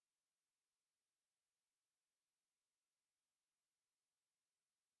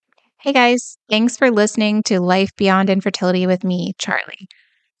Hey guys, thanks for listening to Life Beyond Infertility with me, Charlie.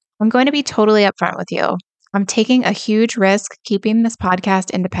 I'm going to be totally upfront with you. I'm taking a huge risk keeping this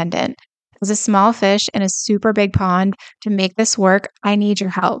podcast independent. As a small fish in a super big pond, to make this work, I need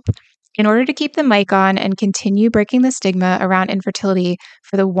your help. In order to keep the mic on and continue breaking the stigma around infertility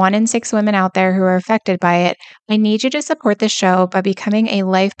for the 1 in 6 women out there who are affected by it, I need you to support the show by becoming a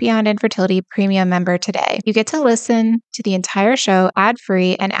Life Beyond Infertility premium member today. You get to listen to the entire show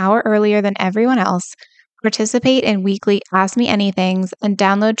ad-free an hour earlier than everyone else, participate in weekly Ask Me Anythings, and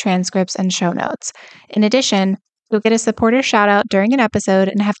download transcripts and show notes. In addition, you'll get a supporter shout out during an episode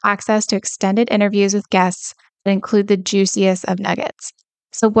and have access to extended interviews with guests that include the juiciest of nuggets.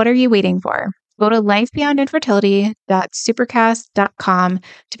 So what are you waiting for? Go to lifebeyondinfertility.supercast.com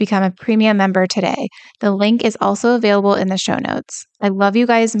to become a premium member today. The link is also available in the show notes. I love you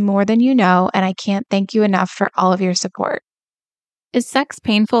guys more than you know, and I can't thank you enough for all of your support. Is sex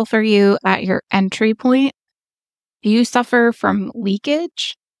painful for you at your entry point? Do you suffer from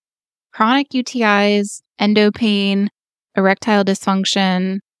leakage, chronic UTIs, endo pain, erectile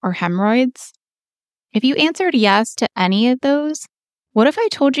dysfunction, or hemorrhoids? If you answered yes to any of those, what if I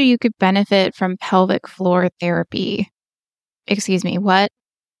told you you could benefit from pelvic floor therapy? Excuse me, what?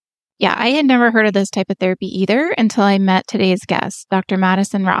 Yeah, I had never heard of this type of therapy either until I met today's guest, Dr.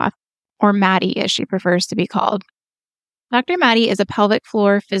 Madison Roth, or Maddy as she prefers to be called. Dr. Maddy is a pelvic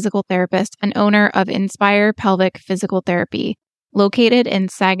floor physical therapist and owner of Inspire Pelvic Physical Therapy, located in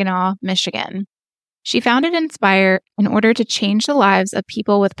Saginaw, Michigan. She founded Inspire in order to change the lives of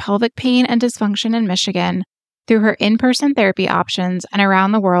people with pelvic pain and dysfunction in Michigan through her in-person therapy options and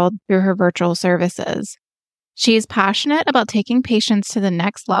around the world through her virtual services. She is passionate about taking patients to the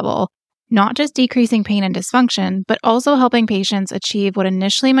next level, not just decreasing pain and dysfunction, but also helping patients achieve what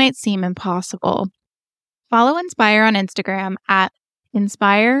initially might seem impossible. Follow Inspire on Instagram at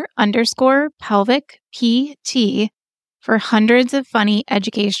inspire_pelvic PT for hundreds of funny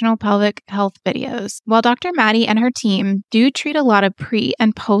educational pelvic health videos. While Dr. Maddy and her team do treat a lot of pre-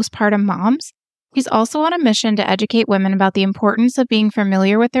 and postpartum moms, she's also on a mission to educate women about the importance of being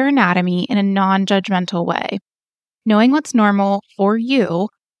familiar with their anatomy in a non-judgmental way, knowing what's normal for you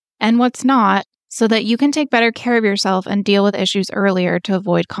and what's not so that you can take better care of yourself and deal with issues earlier to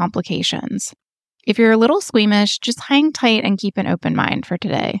avoid complications. If you're a little squeamish, just hang tight and keep an open mind for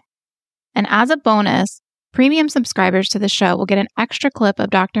today. And as a bonus, premium subscribers to the show will get an extra clip of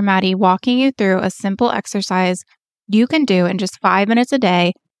Dr. Maddy walking you through a simple exercise you can do in just 5 minutes a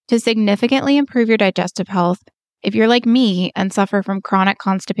day to significantly improve your digestive health if you're like me and suffer from chronic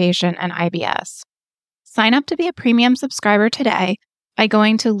constipation and IBS. Sign up to be a premium subscriber today by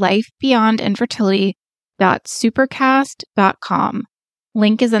going to lifebeyondinfertility.supercast.com.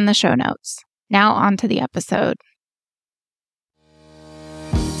 Link is in the show notes. Now on to the episode.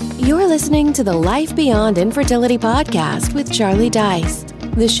 You're listening to the Life Beyond Infertility podcast with Charlie Dice,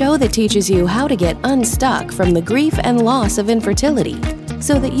 the show that teaches you how to get unstuck from the grief and loss of infertility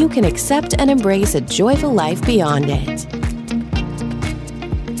so that you can accept and embrace a joyful life beyond it.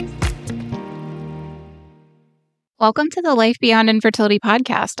 Welcome to the Life Beyond Infertility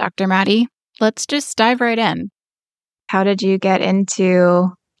podcast, Dr. Maddy. Let's just dive right in. How did you get into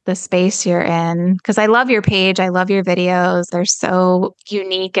the space you're in? Because I love your page. I love your videos. They're so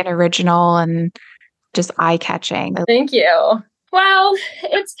unique and original and just eye-catching. Thank you. Well,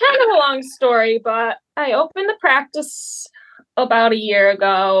 it's kind of a long story, but I opened the practice about a year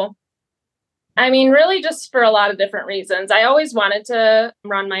ago. I mean, really just for a lot of different reasons. I always wanted to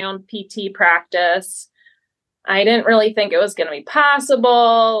run my own PT practice. I didn't really think it was going to be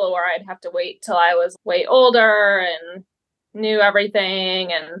possible, or I'd have to wait till I was way older and knew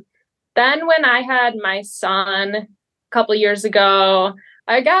everything. And then when I had my son a couple years ago,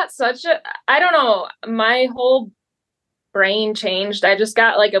 I got I don't know, my whole brain changed. I just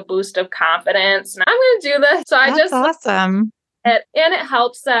got like a boost of confidence and I'm going to do this. So That's awesome. And it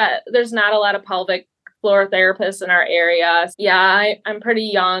helps that there's not a lot of pelvic floor therapists in our area. Yeah, I'm pretty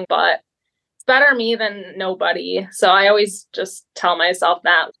young, but it's better me than nobody. So I always just tell myself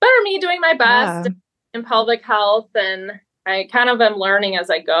that it's better me doing my best in pelvic health. And I kind of am learning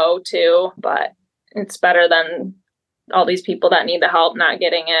as I go too, but it's better than all these people that need the help not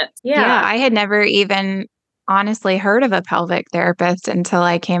getting it. Yeah, I had never even honestly heard of a pelvic therapist until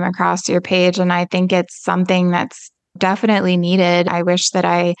I came across your page. And I think it's something that's definitely needed. I wish that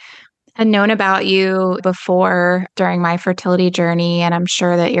I had known about you before during my fertility journey, and I'm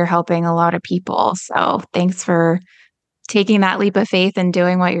sure that you're helping a lot of people. So thanks for taking that leap of faith and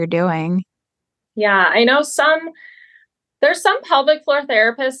doing what you're doing. Yeah, I know some There's some pelvic floor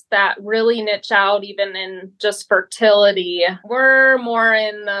therapists that really niche out even in just fertility. We're more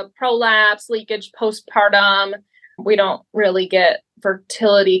in the prolapse, leakage, postpartum. We don't really get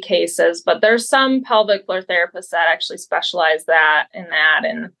fertility cases, but there's some pelvic floor therapists that actually specialize in that.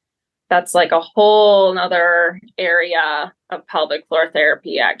 And that's like a whole nother area of pelvic floor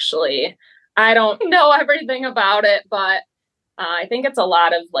therapy, actually. I don't know everything about it, but I think it's a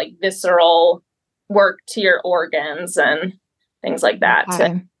lot of like visceral work to your organs and things like that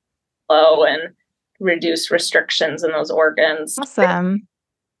to flow and reduce restrictions in those organs. Awesome.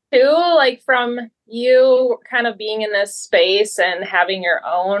 Too, like from you kind of being in this space and having your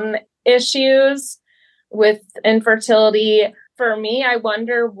own issues with infertility, for me, I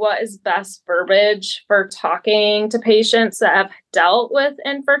wonder what is best verbiage for talking to patients that have dealt with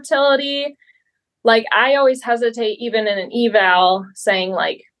infertility. Like, I always hesitate, even in an eval, saying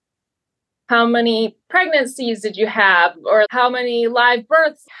like, how many pregnancies did you have? Or how many live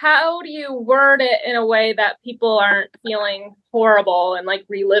births? How do you word it in a way that people aren't feeling horrible and like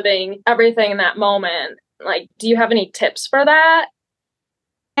reliving everything in that moment? Like, do you have any tips for that?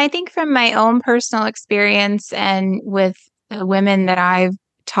 I think from my own personal experience and with the women that I've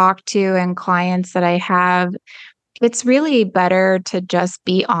talked to and clients that I have, it's really better to just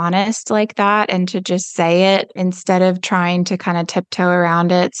be honest like that and to just say it instead of trying to kind of tiptoe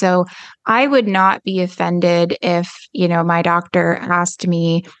around it. So I would not be offended if, my doctor asked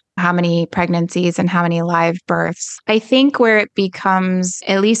me how many pregnancies and how many live births. I think where it becomes,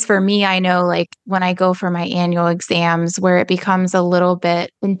 at least for me, I know like when I go for my annual exams, where it becomes a little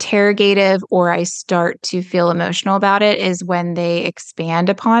bit interrogative or I start to feel emotional about it is when they expand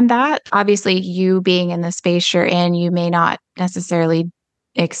upon that. Obviously, you being in the space you're in, you may not necessarily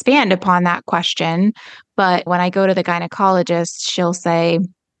expand upon that question. But when I go to the gynecologist, she'll say,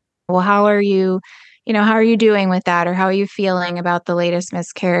 well, how are you doing with that? Or how are you feeling about the latest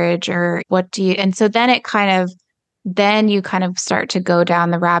miscarriage? Or and so then then you kind of start to go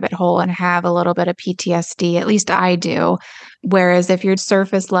down the rabbit hole and have a little bit of PTSD. At least I do. Whereas if you're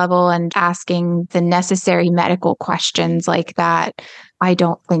surface level and asking the necessary medical questions like that, I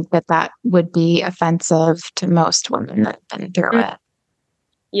don't think that would be offensive to most women that have been through it.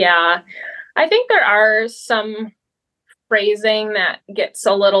 Yeah. I think there are some phrasing that gets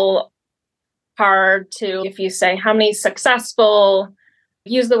a little hard to, if you say how many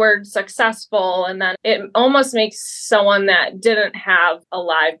use the word successful, and then it almost makes someone that didn't have a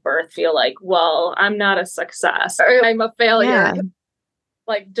live birth feel like, well, I'm not a success or I'm a failure. Yeah.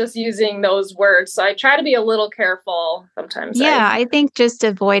 Like just using those words. So I try to be a little careful sometimes. Yeah, I think just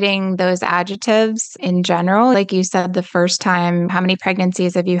avoiding those adjectives in general. Like you said, the first time, how many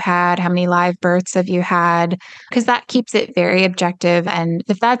pregnancies have you had? How many live births have you had? Because that keeps it very objective. And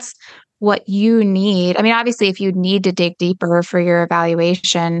if that's what you need, I mean, obviously, if you need to dig deeper for your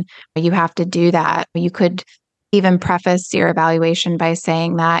evaluation, you have to do that. You could even preface your evaluation by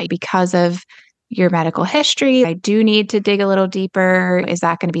saying that because of your medical history, I do need to dig a little deeper. Is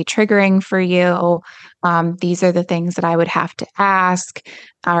that going to be triggering for you? These are the things that I would have to ask.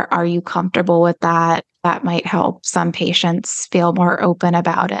 Are you comfortable with that? That might help some patients feel more open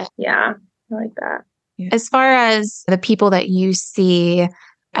about it. Yeah, I like that. As far as the people that you see,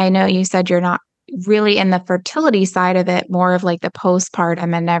 I know you said you're not really in the fertility side of it, more of like the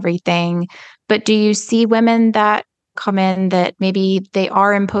postpartum and everything. But do you see women that come in that maybe they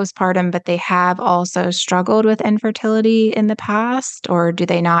are in postpartum, but they have also struggled with infertility in the past? Or do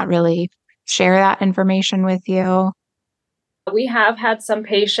they not really share that information with you? We have had some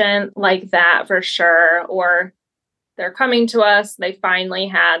patient like that for sure, or they're coming to us, they finally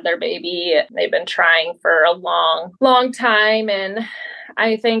had their baby. They've been trying for a long, long time. And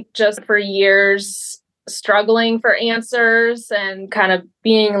I think just for years, struggling for answers and kind of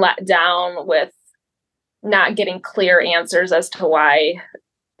being let down with not getting clear answers as to why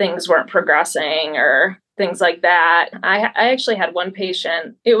things weren't progressing or things like that. I actually had one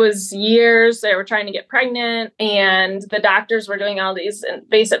patient, it was years, they were trying to get pregnant and the doctors were doing all these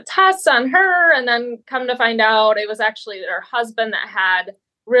invasive tests on her. And then come to find out it was actually her husband that had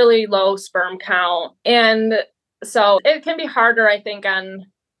really low sperm count. And so it can be harder, I think, on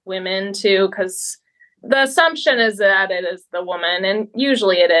women too, because the assumption is that it is the woman, and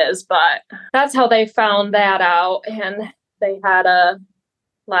usually it is, but that's how they found that out. And they had a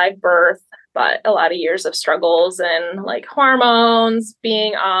live birth, but a lot of years of struggles and like hormones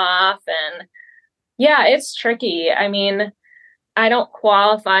being off. And yeah, it's tricky. I mean, I don't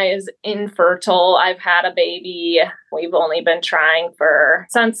qualify as infertile. I've had a baby. We've only been trying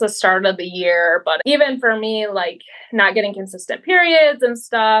since the start of the year. But even for me, like not getting consistent periods and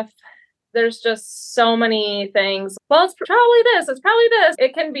stuff, There's just so many things. Well, it's probably this. It's probably this.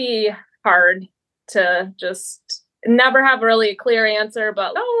 It can be hard to just never have really a clear answer,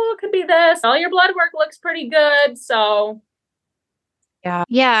 but it could be this. All your blood work looks pretty good. So Yeah.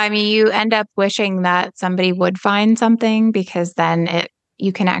 Yeah. I mean, you end up wishing that somebody would find something because then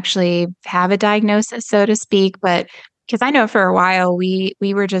you can actually have a diagnosis, so to speak. But because I know for a while we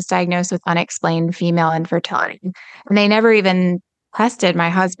were just diagnosed with unexplained female infertility, and they never even tested my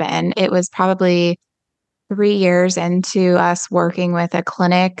husband. It was probably 3 years into us working with a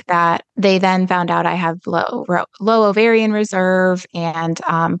clinic that they then found out I have low ovarian reserve and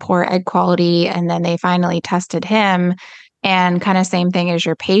poor egg quality. And then they finally tested him, and kind of same thing as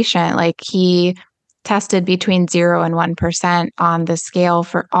your patient. Like he tested between 0 and 1% on the scale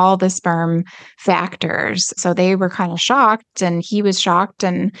for all the sperm factors. So they were kind of shocked, and he was shocked.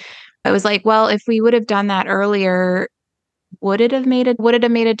 And I was like, well, if we would have done that earlier, would it have made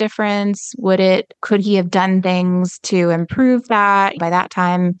a difference? Could he have done things to improve that? By that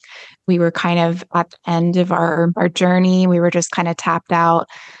time, we were kind of at the end of our journey. We were just kind of tapped out.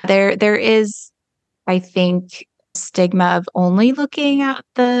 There is, I think, stigma of only looking at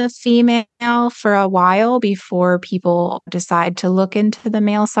the female for a while before people decide to look into the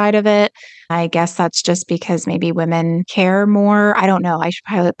male side of it. I guess that's just because maybe women care more. I don't know. I should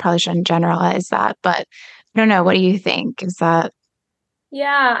probably shouldn't generalize that, but I don't know. What do you think? Is that?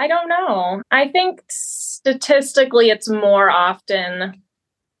 Yeah, I don't know. I think statistically it's more often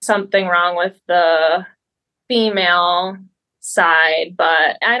something wrong with the female side,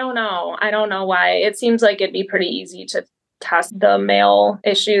 but I don't know. I don't know why. It seems like it'd be pretty easy to test the male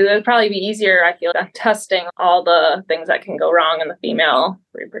issue. It'd probably be easier, I feel, than testing all the things that can go wrong in the female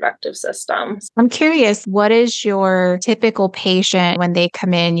reproductive system. I'm curious, what is your typical patient when they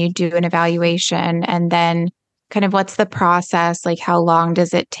come in? You do an evaluation, and then kind of what's the process? Like, how long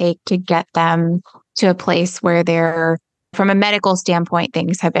does it take to get them to a place where they're, from a medical standpoint,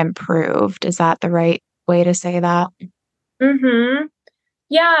 things have improved? Is that the right way to say that? Mm-hmm.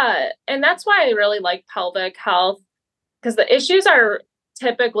 Yeah. And that's why I really like pelvic health, because the issues are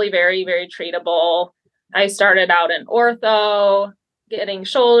typically very, very treatable. I started out in ortho, getting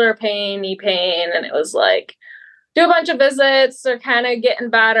shoulder pain, knee pain, and it was like, do a bunch of visits, they're kind of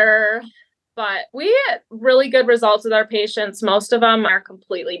getting better. But we get really good results with our patients. Most of them are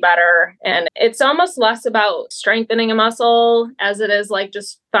completely better. And it's almost less about strengthening a muscle as it is like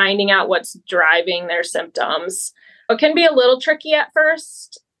just finding out what's driving their symptoms. It can be a little tricky at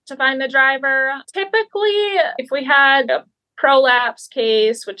first to find the driver. Typically, if we had a prolapse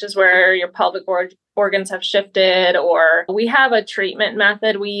case, which is where your pelvic organs have shifted, or we have a treatment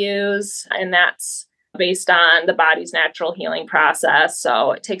method we use, and that's based on the body's natural healing process.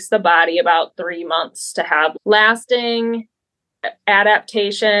 So it takes the body about 3 months to have lasting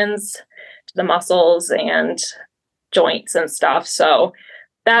adaptations to the muscles and joints and stuff. So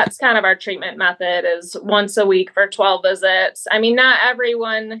that's kind of our treatment method, is once a week for 12 visits. I mean, not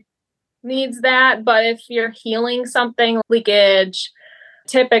everyone needs that, but if you're healing something, leakage,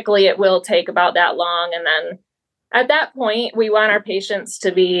 typically it will take about that long. And then at that point, we want our patients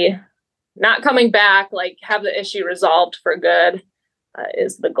to be not coming back, like have the issue resolved for good,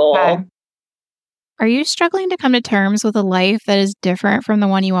 is the goal. Okay. Are you struggling to come to terms with a life that is different from the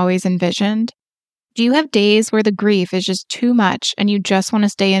one you always envisioned? Do you have days where the grief is just too much and you just want to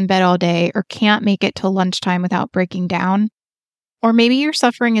stay in bed all day or can't make it till lunchtime without breaking down? Or maybe you're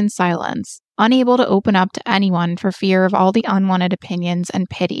suffering in silence, unable to open up to anyone for fear of all the unwanted opinions and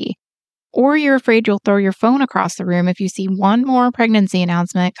pity. Or you're afraid you'll throw your phone across the room if you see one more pregnancy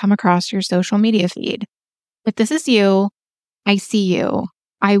announcement come across your social media feed. If this is you, I see you.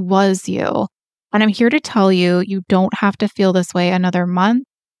 I was you. And I'm here to tell you, you don't have to feel this way another month,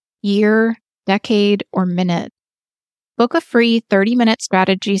 year, decade, or minute. Book a free 30-minute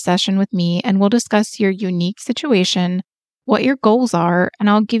strategy session with me, and we'll discuss your unique situation, what your goals are, and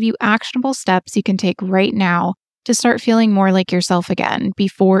I'll give you actionable steps you can take right now to start feeling more like yourself again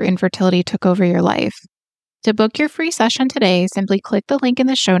before infertility took over your life. To book your free session today, simply click the link in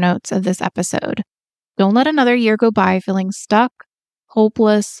the show notes of this episode. Don't let another year go by feeling stuck,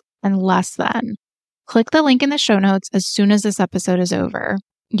 hopeless, and less than. Click the link in the show notes as soon as this episode is over.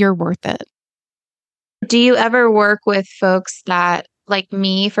 You're worth it. Do you ever work with folks that, like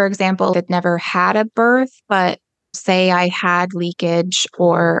me, for example, had never had a birth, but say I had leakage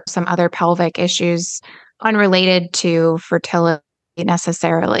or some other pelvic issues unrelated to fertility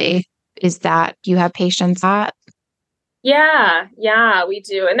necessarily? Is that you have patients that? Yeah, we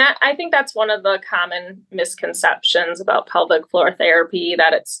do. And that, I think that's one of the common misconceptions about pelvic floor therapy,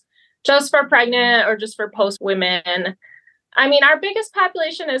 that it's just for pregnant or just for post women. I mean, our biggest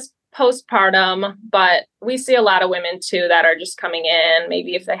population is postpartum, but we see a lot of women too that are just coming in.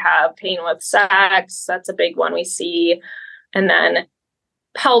 Maybe if they have pain with sex, that's a big one we see. And then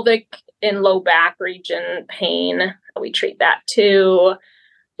pelvic and low back region pain, we treat that too.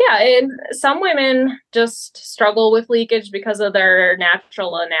 Yeah, and some women just struggle with leakage because of their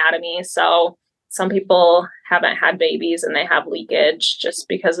natural anatomy. So some people haven't had babies and they have leakage just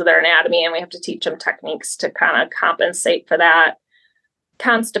because of their anatomy, and we have to teach them techniques to kind of compensate for that.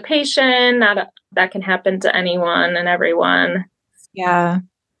 Constipation, that can happen to anyone and everyone. Yeah.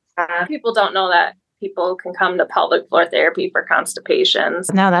 People don't know that people can come to pelvic floor therapy for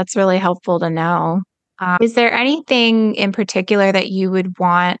constipations. No, that's really helpful to know. Is there anything in particular that you would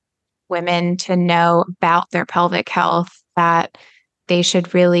want women to know about their pelvic health that they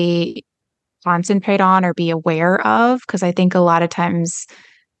should really concentrate on or be aware of? Because I think a lot of times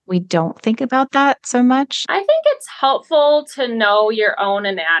we don't think about that so much. I think it's helpful to know your own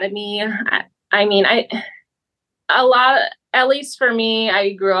anatomy. At least for me,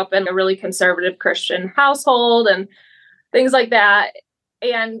 I grew up in a really conservative Christian household and things like that.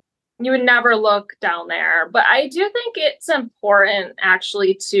 And you would never look down there. But I do think it's important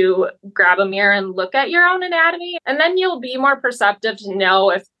actually to grab a mirror and look at your own anatomy. And then you'll be more perceptive to know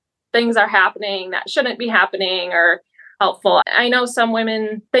if things are happening that shouldn't be happening or helpful. I know some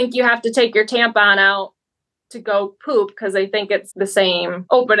women think you have to take your tampon out to go poop because they think it's the same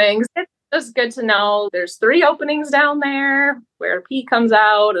openings. It's just good to know there's 3 openings down there where pee comes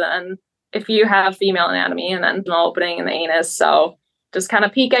out. And if you have female anatomy and then an opening in the anus. So just kind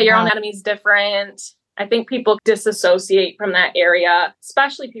of peek at your own anatomy is different. I think people disassociate from that area,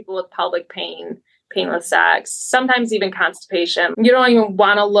 especially people with pelvic pain with sex, sometimes even constipation. You don't even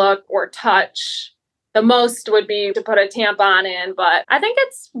want to look or touch. The most would be to put a tampon in, but I think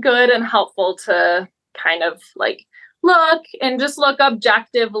it's good and helpful to kind of like look and just look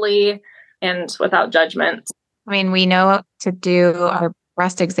objectively and without judgment. I mean, we know to do our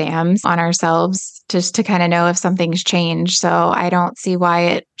breast exams on ourselves just to kind of know if something's changed. So I don't see why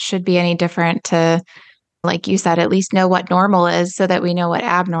it should be any different to, like you said, at least know what normal is so that we know what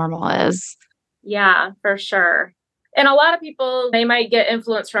abnormal is. Yeah, for sure. And a lot of people, they might get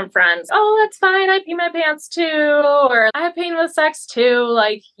influence from friends. Oh, that's fine. I pee my pants too. Or I have pain with sex too.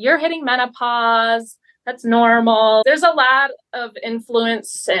 Like, you're hitting menopause. That's normal. There's a lot of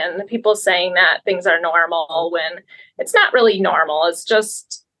influence and people saying that things are normal when it's not really normal. It's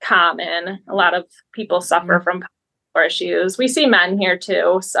just common. A lot of people suffer from pelvic issues. We see men here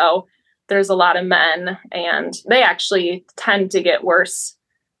too. So there's a lot of men, and they actually tend to get worse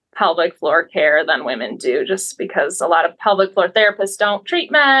pelvic floor care than women do, just because a lot of pelvic floor therapists don't treat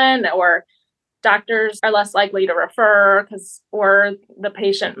men, or doctors are less likely to refer or the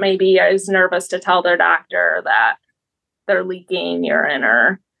patient maybe is nervous to tell their doctor that they're leaking urine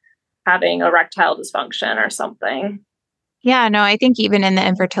or having erectile dysfunction or something. Yeah, no, I think even in the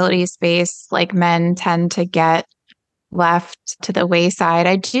infertility space, like men tend to get left to the wayside.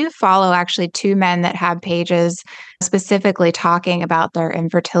 I do follow actually 2 men that have pages specifically talking about their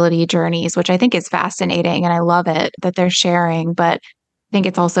infertility journeys, which I think is fascinating. And I love it that they're sharing. But I think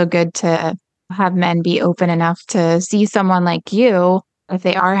it's also good to have men be open enough to see someone like you, if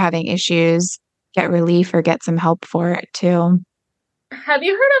they are having issues, get relief or get some help for it too. Have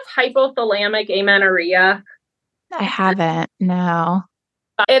you heard of hypothalamic amenorrhea? I haven't, no.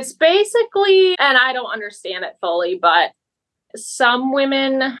 It's basically, and I don't understand it fully, but some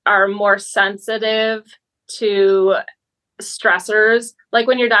women are more sensitive to stressors. Like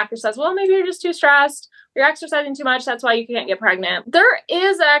when your doctor says, well, maybe you're just too stressed, you're exercising too much, that's why you can't get pregnant. There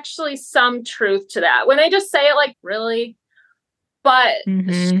is actually some truth to that. When they just say it like, really? But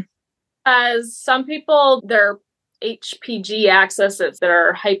as some people, their HPG axis, it's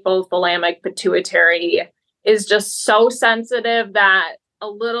their hypothalamic pituitary, is just so sensitive that a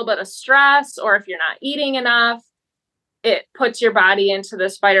little bit of stress, or if you're not eating enough, it puts your body into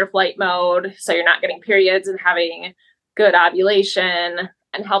this fight or flight mode. So you're not getting periods and having good ovulation,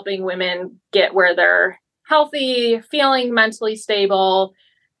 and helping women get where they're healthy, feeling mentally stable,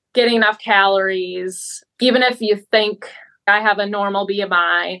 getting enough calories. Even if you think I have a normal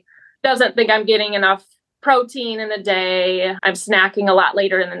BMI, doesn't think I'm getting enough protein in the day. I'm snacking a lot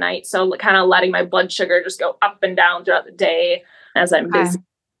later in the night. So kind of letting my blood sugar just go up and down throughout the day as I'm busy.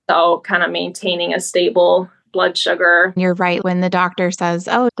 So kind of maintaining a stable blood sugar. You're right. When the doctor says,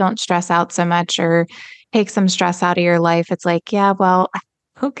 oh, don't stress out so much or take some stress out of your life, it's like, yeah, well,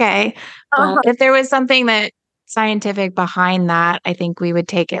 okay. Well, if there was something that scientific behind that, I think we would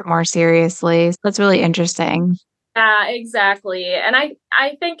take it more seriously. That's really interesting. Yeah, exactly. And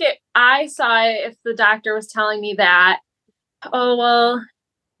I think I saw it if the doctor was telling me that, oh, well,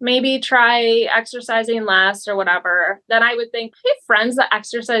 maybe try exercising less or whatever, then I would think, I have friends that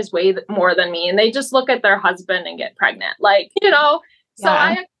exercise way more than me and they just look at their husband and get pregnant. Like,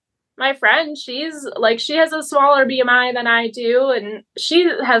 so my friend, she's like, she has a smaller BMI than I do, and she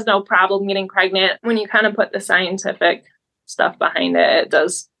has no problem getting pregnant. When you kind of put the scientific stuff behind it, it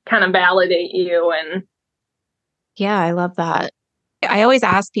does kind of validate you. And yeah, I love that. I always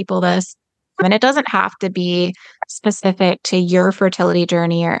ask people this, and it doesn't have to be specific to your fertility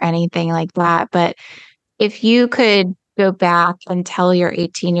journey or anything like that. But if you could go back and tell your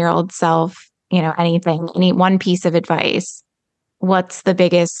 18-year-old self, anything, any one piece of advice, what's the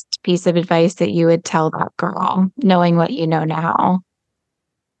biggest piece of advice that you would tell that girl, knowing what you know now?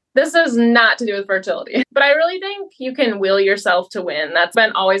 This is not to do with fertility, but I really think you can will yourself to win. That's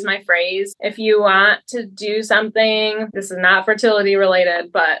been always my phrase. If you want to do something, this is not fertility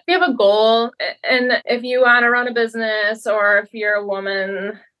related, but if you have a goal, and if you want to run a business, or if you're a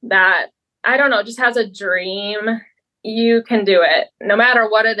woman that, I don't know, just has a dream, you can do it. No matter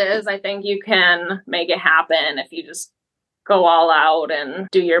what it is, I think you can make it happen if you just go all out and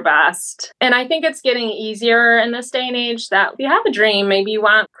do your best. And I think it's getting easier in this day and age that if you have a dream, maybe you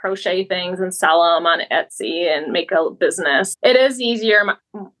want to crochet things and sell them on Etsy and make a business. It is easier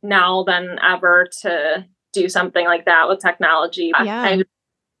now than ever to do something like that with technology. Yeah. I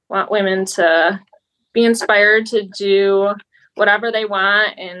want women to be inspired to do whatever they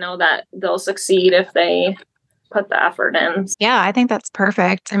want and know that they'll succeed if they put the effort in. Yeah, I think that's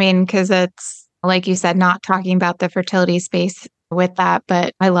perfect. I mean, because it's, like you said, not talking about the fertility space with that,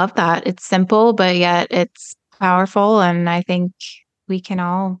 but I love that. It's simple, but yet it's powerful. And I think we can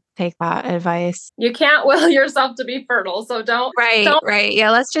all take that advice. You can't will yourself to be fertile. So don't. Right.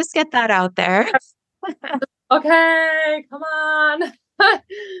 Yeah, let's just get that out there. Okay, come on.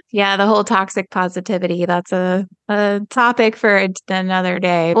 Yeah, the whole toxic positivity, that's a topic for another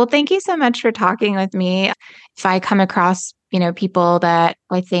day. Well, thank you so much for talking with me. If I come across people that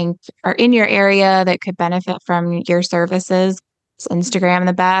I think are in your area that could benefit from your services, is Instagram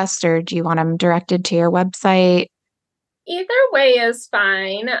the best, or do you want them directed to your website? Either way is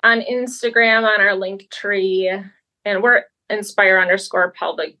fine. On Instagram, on our link tree, and we're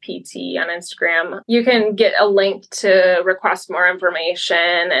inspire_pelvic PT on Instagram. You can get a link to request more information,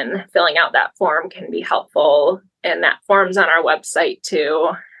 and filling out that form can be helpful. And that form's on our website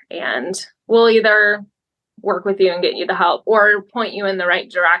too. And we'll either work with you and get you the help or point you in the right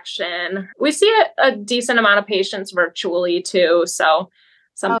direction. We see a decent amount of patients virtually too. So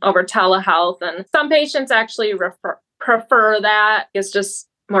some over telehealth, and some patients actually prefer that. It's just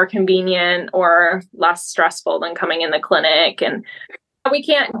more convenient or less stressful than coming in the clinic. And we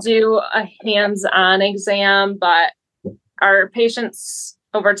can't do a hands-on exam, but our patients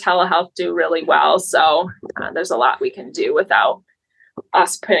over telehealth do really well. So there's a lot we can do without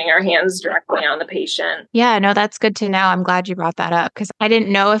us putting our hands directly on the patient. Yeah, no, that's good to know. I'm glad you brought that up because I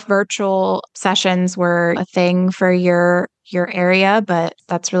didn't know if virtual sessions were a thing for your area, but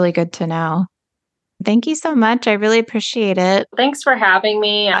that's really good to know. Thank you so much. I really appreciate it. Thanks for having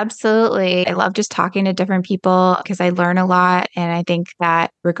me. Absolutely. I love just talking to different people because I learn a lot. And I think that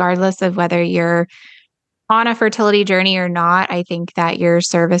regardless of whether you're on a fertility journey or not, I think that your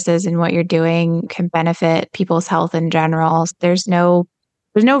services and what you're doing can benefit people's health in general. There's no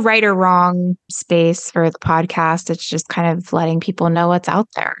right or wrong space for the podcast. It's just kind of letting people know what's out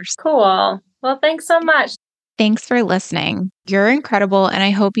there. Cool. Well, thanks so much. Thanks for listening. You're incredible, and I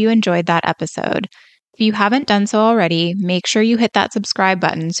hope you enjoyed that episode. If you haven't done so already, make sure you hit that subscribe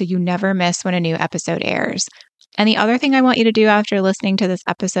button so you never miss when a new episode airs. And the other thing I want you to do after listening to this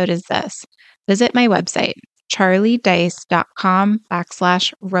episode is this. Visit my website,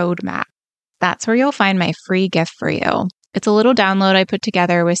 charliedice.com/roadmap. That's where you'll find my free gift for you. It's a little download I put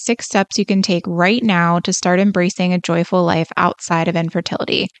together with 6 steps you can take right now to start embracing a joyful life outside of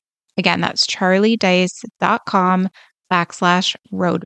infertility. Again, that's charliedice.com/roadmap.